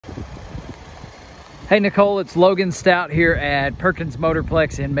Hey Nicole, it's Logan Stout here at Perkins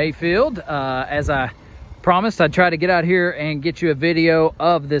Motorplex in Mayfield. As I promised, I'd try to get out here and get you a video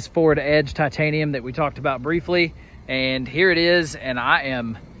of this Ford Edge titanium that we talked about briefly. And here it is, and I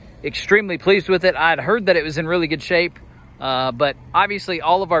am extremely pleased with it. I'd heard that it was in really good shape, but obviously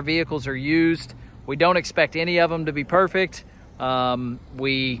all of our vehicles are used. We don't expect any of them to be perfect.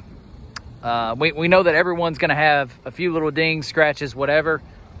 We know that everyone's gonna have a few little dings, scratches, whatever.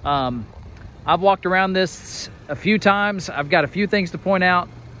 I've walked around this a few times. I've got a few things to point out,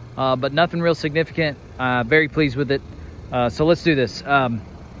 but nothing real significant. Very pleased with it. So let's do this.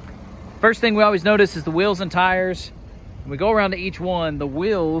 First thing we always notice is the wheels and tires. When we go around to each one, the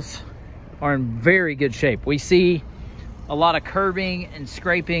wheels are in very good shape. We see a lot of curbing and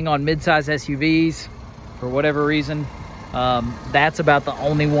scraping on mid-size SUVs for whatever reason. That's about the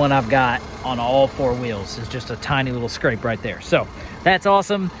only one I've got on all four wheels. It's just a tiny little scrape right there. So that's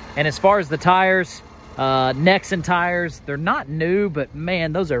awesome. And as far as the tires, Nexen tires, they're not new, but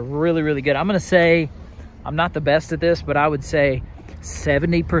man, those are really, really good. I'm gonna say, I'm not the best at this, but I would say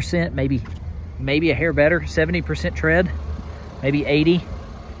 70%, maybe a hair better, 70% tread, maybe 80.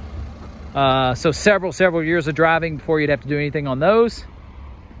 So several years of driving before you'd have to do anything on those.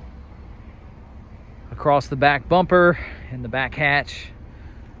 Across the back bumper and the back hatch,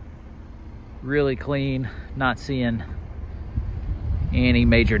 really clean, not seeing any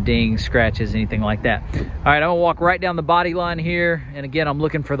major dings, scratches, anything like that. All right, I'm gonna walk right down the body line here, and again, I'm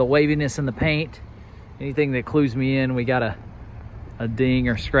looking for the waviness in the paint. Anything that clues me in, we got a ding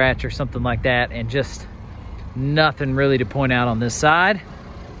or scratch or something like that, and just nothing really to point out on this side.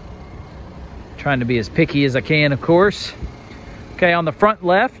 Trying to be as picky as I can, of course. Okay, on the front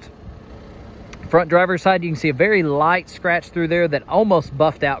left, front driver's side, you can see a very light scratch through there that almost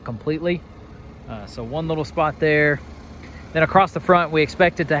buffed out completely. So one little spot there. Then across the front, we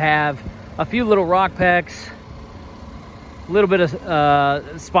expect it to have a few little rock pecks, a little bit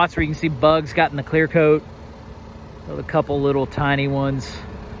of spots where you can see bugs got in the clear coat. A couple little tiny ones.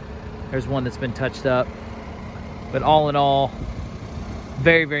 There's one that's been touched up. But all in all,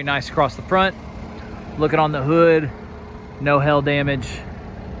 very, very nice across the front. Looking on the hood, no hail damage.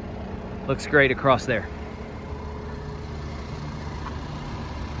 Looks great across there.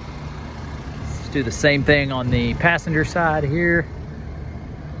 Let's do the same thing on the passenger side here.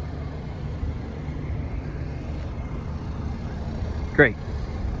 Great.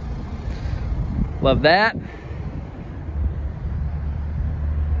 Love that.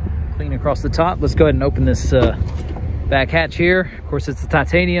 Clean across the top. Let's go ahead and open this back hatch here. Of course, it's the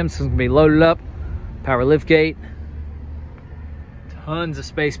titanium, so it's gonna be loaded up. Power lift gate. Tons of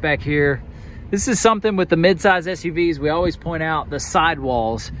space back here. This is something with the mid-size SUVs, we always point out the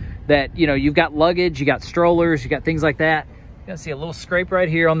sidewalls that, you know, you've got luggage, you got strollers, you got things like that. You're gonna see a little scrape right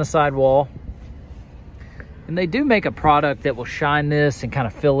here on the sidewall. And they do make a product that will shine this and kind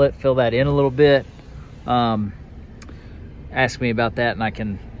of fill that in a little bit. Ask me about that and I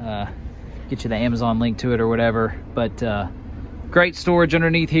can get you the Amazon link to it or whatever. But great storage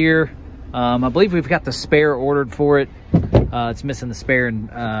underneath here. I believe we've got the spare ordered for it. It's missing the spare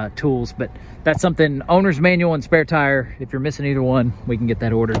and tools, but that's something, owner's manual and spare tire. If you're missing either one, we can get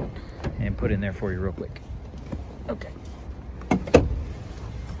that ordered and put in there for you real quick. Okay.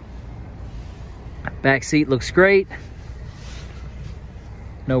 Back seat looks great.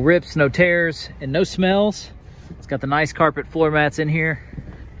 No rips, no tears, and no smells. It's got the nice carpet floor mats in here.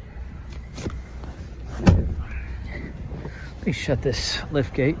 Let me shut this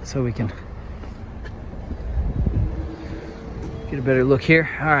lift gate so we can get a better look here.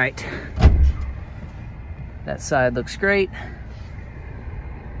 All right. That side looks great.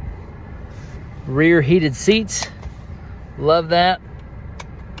 Rear heated seats. Love that.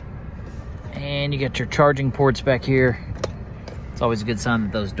 And you got your charging ports back here. It's always a good sign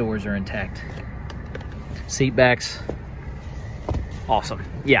that those doors are intact. Seat backs. Awesome.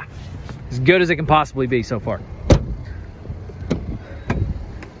 Yeah. As good as it can possibly be so far.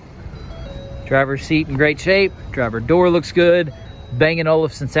 Driver's seat in great shape. Driver door looks good. Bang &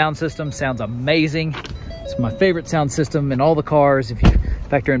 Olufsen sound system sounds amazing. It's my favorite sound system in all the cars. If you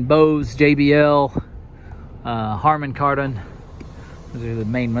factor in Bose, JBL, Harman Kardon, those are the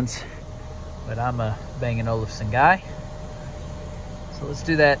main ones. But I'm a Bang & Olufsen guy. So let's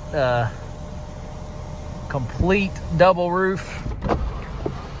do that complete double roof.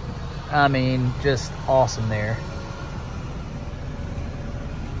 I mean, just awesome there.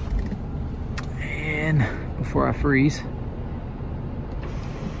 And before I freeze,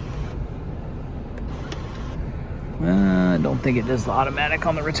 I don't think it does the automatic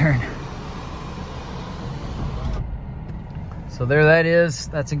on the return. So there that is.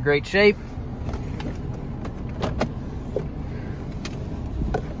 That's in great shape.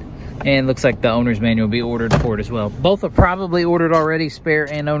 And looks like the owner's manual will be ordered for it as well. Both are probably ordered already, spare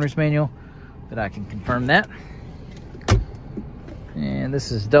and owner's manual, but I can confirm that. And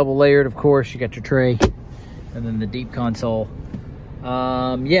this is double layered, of course. You got your tray and then the deep console.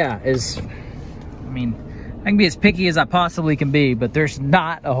 Yeah, I mean, I can be as picky as I possibly can be, but there's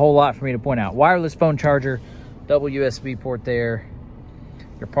not a whole lot for me to point out. Wireless phone charger, double USB port there,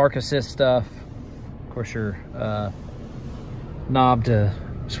 your park assist stuff. Of course, your knob to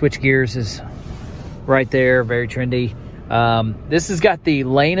switch gears is right there, very trendy. This has got the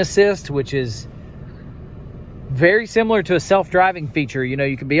lane assist, which is very similar to a self-driving feature. You know,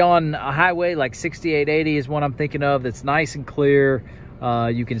 you can be on a highway like 6880 is one I'm thinking of, that's nice and clear.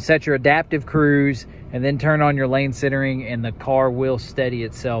 You can set your adaptive cruise and then turn on your lane centering, and the car will steady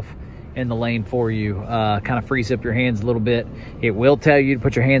itself in the lane for you. Kind of frees up your hands a little bit. It will tell you to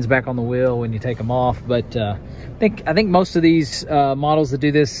put your hands back on the wheel when you take them off, but I think most of these models that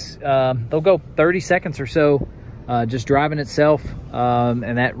do this, they'll go 30 seconds or so just driving itself,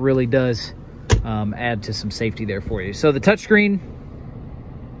 and that really does add to some safety there for you. So the touchscreen,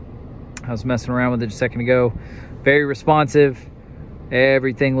 I was messing around with it just a second ago, very responsive.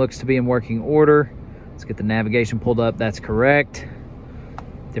 Everything looks to be in working order. Let's get the navigation pulled up. That's correct.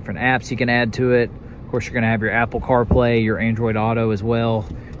 Different apps you can add to it. Of course, you're going to have your Apple CarPlay, your Android Auto as well,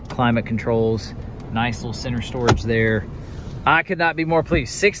 climate controls, nice little center storage there. I could not be more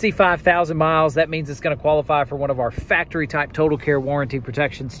pleased. 65,000 miles. That means it's going to qualify for one of our factory type total care warranty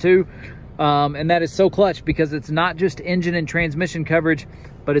protections too. And that is so clutch because it's not just engine and transmission coverage,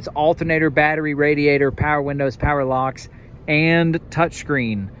 but it's alternator, battery, radiator, power windows, power locks, and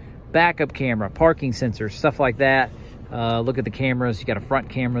touchscreen, backup camera, parking sensors, stuff like that. Look at the cameras. You got a front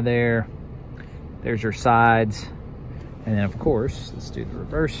camera there. There's your sides. And then, of course, let's do the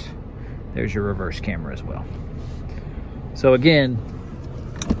reverse. There's your reverse camera as well. So again,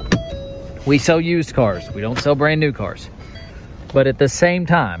 we sell used cars. We don't sell brand new cars. But at the same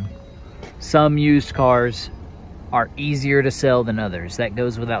time, some used cars are easier to sell than others. That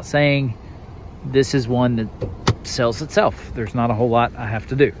goes without saying. This is one that sells itself. There's not a whole lot I have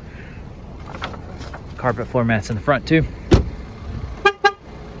to do. Carpet floor mats in the front too.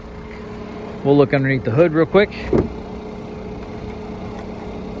 We'll look underneath the hood real quick.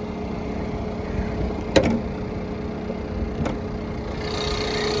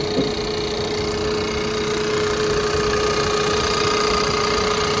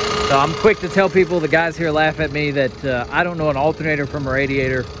 So I'm quick to tell people, the guys here laugh at me that I don't know an alternator from a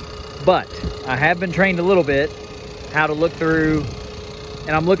radiator, but I have been trained a little bit how to look through,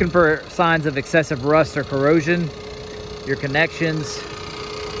 and I'm looking for signs of excessive rust or corrosion. Your connections,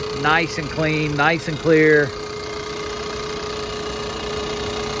 nice and clean, nice and clear.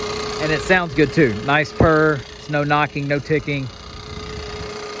 And it sounds good too. Nice purr, it's no knocking, no ticking.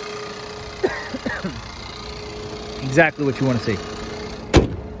 Exactly what you want to see.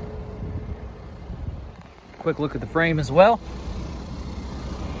 Quick look at the frame as well.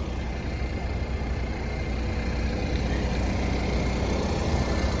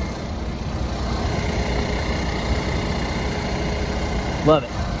 Love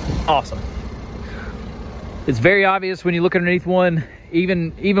it. Awesome. It's very obvious when you look underneath one,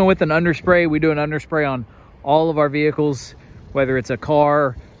 even with an underspray. We do an underspray on all of our vehicles, whether it's a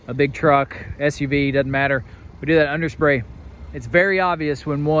car, a big truck, SUV, doesn't matter. We do that underspray. It's very obvious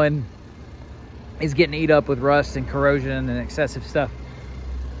when one is getting eat up with rust and corrosion and excessive stuff.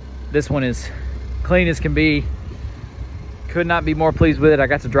 This one is clean as can be. Could not be more pleased with it. I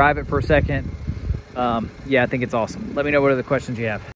got to drive it for a second. Yeah, I think it's awesome. Let me know what other questions you have.